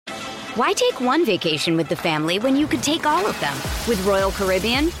Why take one vacation with the family when you could take all of them? With Royal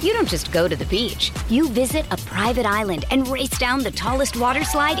Caribbean, you don't just go to the beach. You visit a private island and race down the tallest water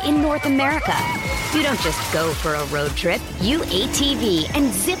slide in North America. You don't just go for a road trip. You ATV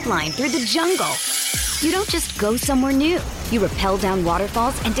and zip line through the jungle. You don't just go somewhere new. You rappel down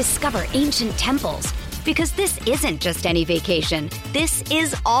waterfalls and discover ancient temples. Because this isn't just any vacation. This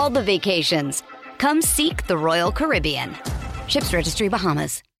is all the vacations. Come seek the Royal Caribbean. Ships Registry,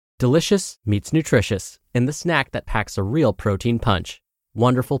 Bahamas. Delicious meets nutritious in the snack that packs a real protein punch.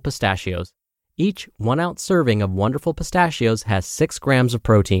 Wonderful Pistachios. Each 1-ounce serving of Wonderful Pistachios has 6 grams of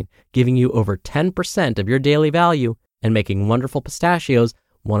protein, giving you over 10% of your daily value and making Wonderful Pistachios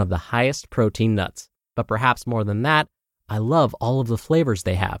one of the highest protein nuts. But perhaps more than that, I love all of the flavors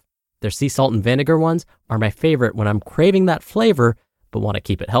they have. Their sea salt and vinegar ones are my favorite when I'm craving that flavor but want to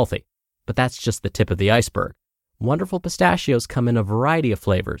keep it healthy. But that's just the tip of the iceberg. Wonderful Pistachios come in a variety of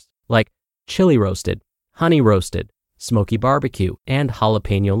flavors, like chili roasted, honey roasted, smoky barbecue, and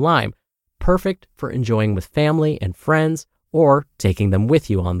jalapeno lime, perfect for enjoying with family and friends or taking them with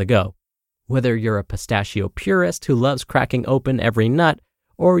you on the go. Whether you're a pistachio purist who loves cracking open every nut,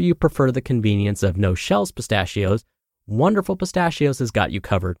 or you prefer the convenience of no-shells pistachios, Wonderful Pistachios has got you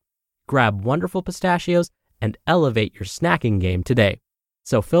covered. Grab Wonderful Pistachios and elevate your snacking game today.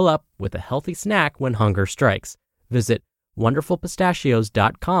 So fill up with a healthy snack when hunger strikes. Visit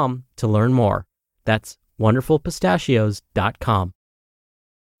wonderfulpistachios.com to learn more. That's wonderfulpistachios.com.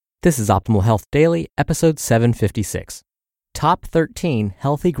 This is Optimal Health Daily, episode 756. Top 13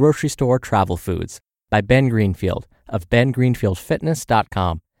 Healthy Grocery Store Travel Foods by Ben Greenfield of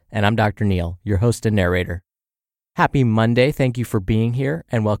bengreenfieldfitness.com. And I'm Dr. Neil, your host and narrator. Happy Monday. Thank you for being here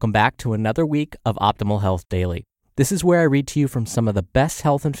and welcome back to another week of Optimal Health Daily. This is where I read to you from some of the best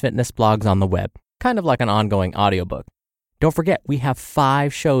health and fitness blogs on the web, kind of like an ongoing audiobook. Don't forget, we have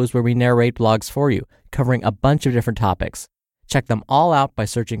 5 shows where we narrate blogs for you, covering a bunch of different topics. Check them all out by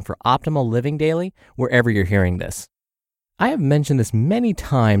searching for Optimal Living Daily wherever you're hearing this. I have mentioned this many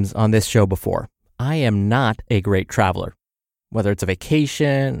times on this show before. I am not a great traveler. Whether it's a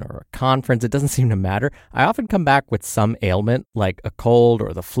vacation or a conference, it doesn't seem to matter. I often come back with some ailment, like a cold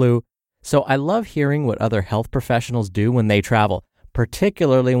or the flu. So I love hearing what other health professionals do when they travel,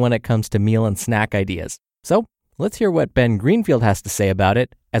 particularly when it comes to meal and snack ideas. So let's hear what Ben Greenfield has to say about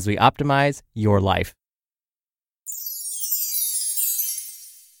it as we optimize your life.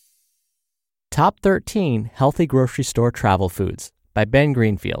 Top 13 Healthy Grocery Store Travel Foods by Ben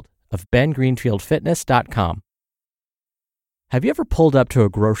Greenfield of bengreenfieldfitness.com. Have you ever pulled up to a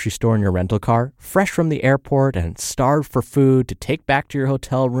grocery store in your rental car, fresh from the airport and starved for food to take back to your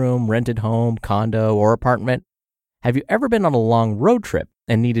hotel room, rented home, condo, or apartment? Have you ever been on a long road trip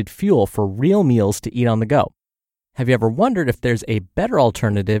and needed fuel for real meals to eat on the go? Have you ever wondered if there's a better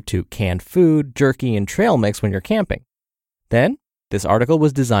alternative to canned food, jerky, and trail mix when you're camping? Then, this article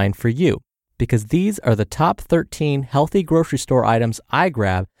was designed for you, because these are the top 13 healthy grocery store items I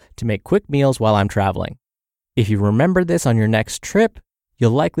grab to make quick meals while I'm traveling. If you remember this on your next trip,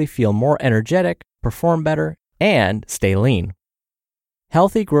 you'll likely feel more energetic, perform better, and stay lean.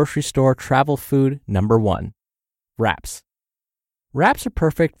 Healthy grocery store travel food number 1, wraps. Wraps are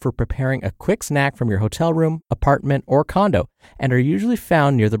perfect for preparing a quick snack from your hotel room, apartment, or condo, and are usually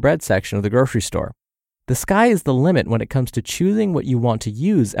found near the bread section of the grocery store. The sky is the limit when it comes to choosing what you want to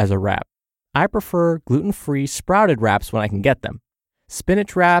use as a wrap. I prefer gluten-free sprouted wraps when I can get them.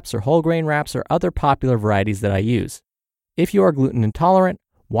 Spinach wraps or whole grain wraps are other popular varieties that I use. If you are gluten intolerant,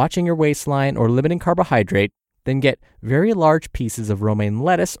 watching your waistline, or limiting carbohydrate, then get very large pieces of romaine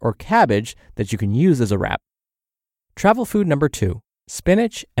lettuce or cabbage that you can use as a wrap. Travel food number 2,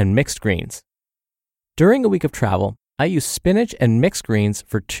 spinach and mixed greens. During a week of travel, I use spinach and mixed greens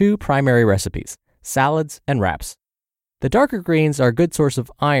for 2 primary recipes, salads and wraps. The darker greens are a good source of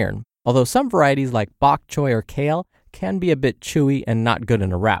iron, although some varieties like bok choy or kale can be a bit chewy and not good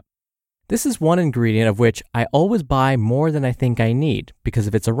in a wrap. This is one ingredient of which I always buy more than I think I need, because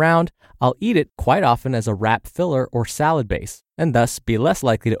if it's around, I'll eat it quite often as a wrap filler or salad base, and thus be less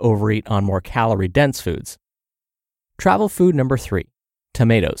likely to overeat on more calorie-dense foods. Travel food number 3,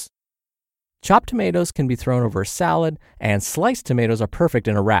 tomatoes. Chopped tomatoes can be thrown over a salad, and sliced tomatoes are perfect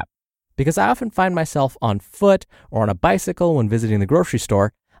in a wrap. Because I often find myself on foot or on a bicycle when visiting the grocery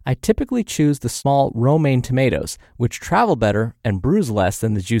store, I typically choose the small romaine tomatoes, which travel better and bruise less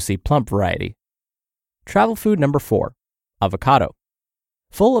than the juicy plump variety. Travel food number 4, avocado.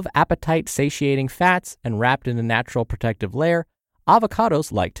 Full of appetite-satiating fats and wrapped in a natural protective layer,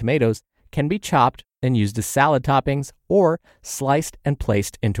 avocados, like tomatoes, can be chopped and used as salad toppings or sliced and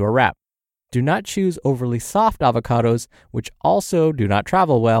placed into a wrap. Do not choose overly soft avocados, which also do not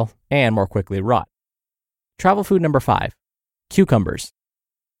travel well, and more quickly rot. Travel food number 5, cucumbers.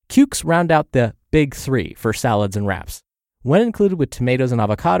 Cukes round out the big three for salads and wraps. When included with tomatoes and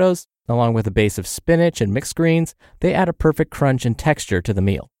avocados, along with a base of spinach and mixed greens, they add a perfect crunch and texture to the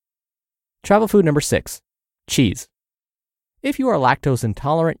meal. Travel food number 6, cheese. If you are lactose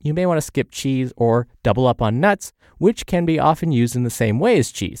intolerant, you may want to skip cheese or double up on nuts, which can be often used in the same way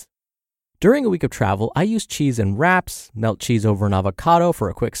as cheese. During a week of travel, I use cheese in wraps, melt cheese over an avocado for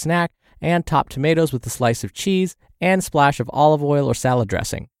a quick snack, and top tomatoes with a slice of cheese and a splash of olive oil or salad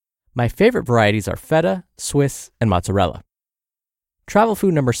dressing. My favorite varieties are feta, Swiss, and mozzarella. Travel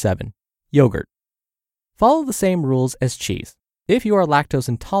food number 7, yogurt. Follow the same rules as cheese. If you are lactose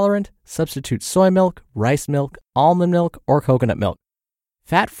intolerant, substitute soy milk, rice milk, almond milk, or coconut milk.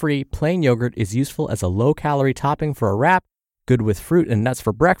 Fat-free, plain yogurt is useful as a low-calorie topping for a wrap, good with fruit and nuts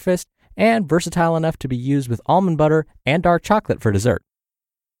for breakfast, and versatile enough to be used with almond butter and dark chocolate for dessert.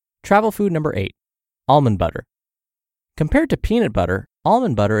 Travel food number 8, almond butter. Compared to peanut butter,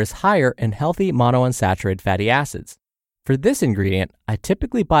 almond butter is higher in healthy monounsaturated fatty acids. For this ingredient, I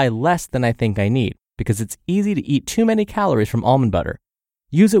typically buy less than I think I need because it's easy to eat too many calories from almond butter.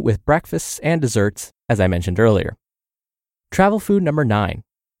 Use it with breakfasts and desserts, as I mentioned earlier. Travel food number 9,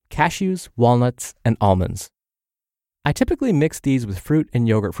 cashews, walnuts, and almonds. I typically mix these with fruit and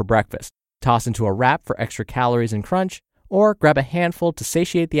yogurt for breakfast, toss into a wrap for extra calories and crunch, or grab a handful to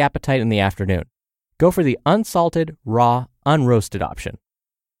satiate the appetite in the afternoon. Go for the unsalted, raw, unroasted option.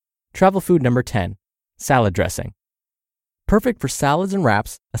 Travel food number 10, salad dressing. Perfect for salads and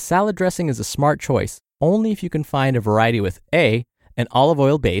wraps, a salad dressing is a smart choice only if you can find a variety with A, an olive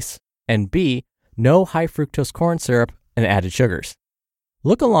oil base, and B, no high fructose corn syrup and added sugars.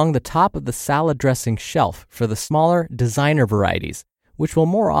 Look along the top of the salad dressing shelf for the smaller designer varieties, which will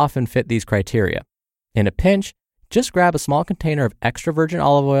more often fit these criteria. In a pinch, just grab a small container of extra virgin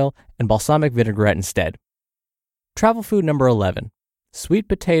olive oil and balsamic vinaigrette instead. Travel food number 11, sweet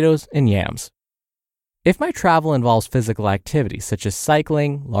potatoes and yams. If my travel involves physical activity such as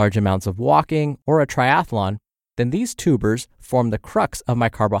cycling, large amounts of walking, or a triathlon, then these tubers form the crux of my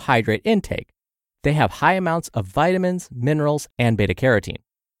carbohydrate intake. They have high amounts of vitamins, minerals, and beta-carotene.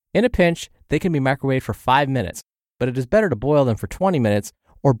 In a pinch, they can be microwaved for 5 minutes, but it is better to boil them for 20 minutes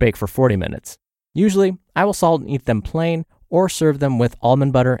or bake for 40 minutes. Usually, I will salt and eat them plain or serve them with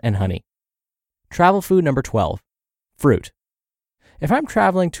almond butter and honey. Travel food number 12, fruit. If I'm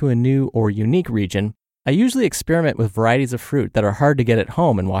traveling to a new or unique region, I usually experiment with varieties of fruit that are hard to get at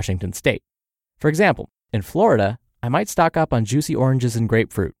home in Washington State. For example, in Florida, I might stock up on juicy oranges and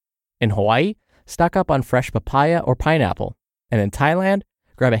grapefruit. In Hawaii, stock up on fresh papaya or pineapple. And in Thailand,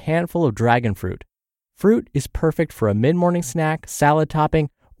 grab a handful of dragon fruit. Fruit is perfect for a mid-morning snack, salad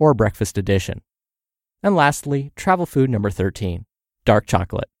topping, or breakfast addition. And lastly, travel food number 13, dark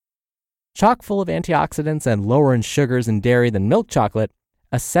chocolate. Chock full of antioxidants and lower in sugars and dairy than milk chocolate,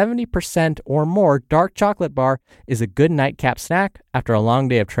 a 70% or more dark chocolate bar is a good nightcap snack after a long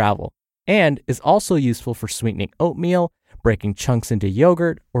day of travel, and is also useful for sweetening oatmeal, breaking chunks into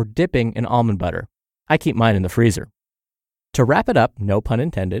yogurt, or dipping in almond butter. I keep mine in the freezer. To wrap it up, no pun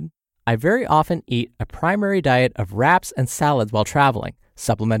intended, I very often eat a primary diet of wraps and salads while traveling,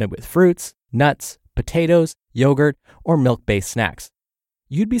 supplemented with fruits, nuts, potatoes, yogurt, or milk-based snacks.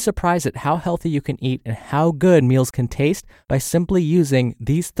 You'd be surprised at how healthy you can eat and how good meals can taste by simply using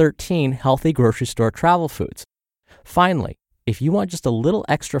these 13 healthy grocery store travel foods. Finally, if you want just a little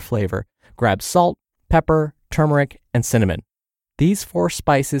extra flavor, grab salt, pepper, turmeric, and cinnamon. These 4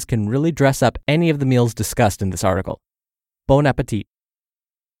 spices can really dress up any of the meals discussed in this article. Bon appetit.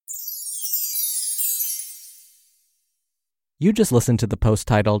 You just listened to the post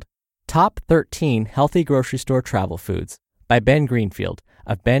titled Top 13 Healthy Grocery Store Travel Foods by Ben Greenfield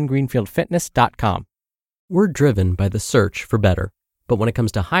of bengreenfieldfitness.com. We're driven by the search for better, but when it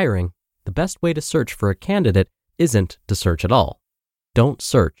comes to hiring, the best way to search for a candidate isn't to search at all. Don't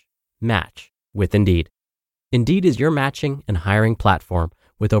search, match with Indeed. Indeed is your matching and hiring platform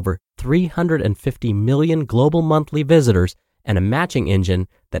with over 350 million global monthly visitors and a matching engine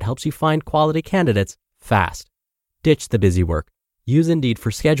that helps you find quality candidates fast. Ditch the busy work. Use Indeed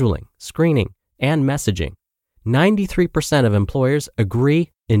for scheduling, screening, and messaging. 93% of employers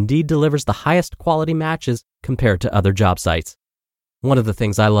agree Indeed delivers the highest quality matches compared to other job sites. One of the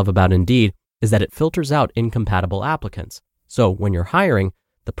things I love about Indeed is that it filters out incompatible applicants. So when you're hiring,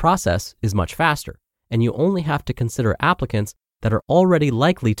 the process is much faster, and you only have to consider applicants that are already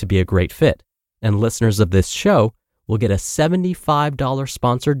likely to be a great fit. And listeners of this show will get a $75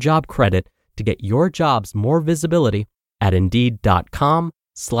 sponsored job credit to get your jobs more visibility at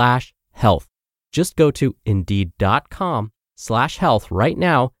Indeed.com/health. Just go to Indeed.com/health right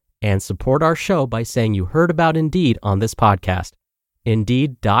now and support our show by saying you heard about Indeed on this podcast.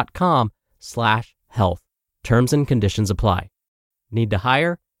 Indeed.com/health. Terms and conditions apply. Need to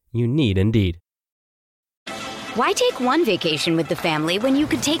hire? You need Indeed. Why take one vacation with the family when you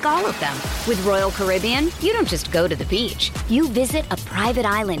could take all of them? With Royal Caribbean, you don't just go to the beach. You visit a private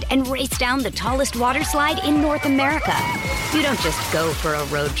island and race down the tallest water slide in North America. You don't just go for a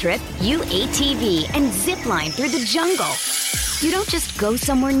road trip. You ATV and zip line through the jungle. You don't just go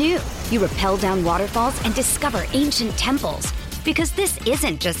somewhere new. You rappel down waterfalls and discover ancient temples. Because this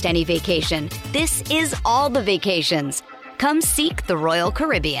isn't just any vacation. This is all the vacations. Come seek the Royal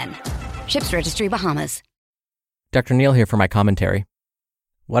Caribbean. Ships Registry, Bahamas. Dr. Neal here for my commentary.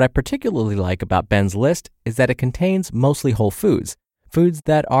 What I particularly like about Ben's list is that it contains mostly whole foods, foods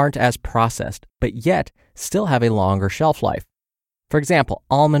that aren't as processed, but yet still have a longer shelf life. For example,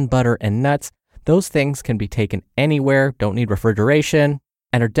 almond butter and nuts, those things can be taken anywhere, don't need refrigeration,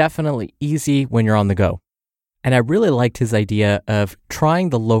 and are definitely easy when you're on the go. And I really liked his idea of trying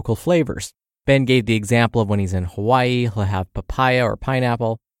the local flavors. Ben gave the example of when he's in Hawaii, he'll have papaya or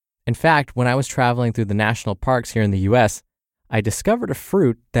pineapple. In fact, when I was traveling through the national parks here in the US, I discovered a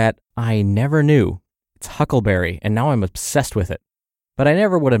fruit that I never knew. It's huckleberry, and now I'm obsessed with it. But I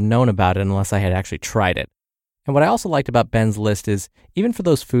never would have known about it unless I had actually tried it. And what I also liked about Ben's list is, even for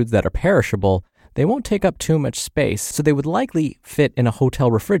those foods that are perishable, they won't take up too much space, so they would likely fit in a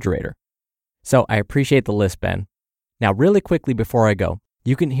hotel refrigerator. So I appreciate the list, Ben. Now, really quickly before I go,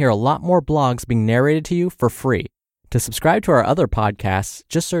 you can hear a lot more blogs being narrated to you for free. To subscribe to our other podcasts,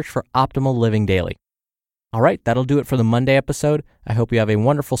 just search for Optimal Living Daily. All right, that'll do it for the Monday episode. I hope you have a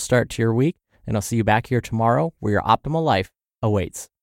wonderful start to your week, and I'll see you back here tomorrow where your optimal life awaits.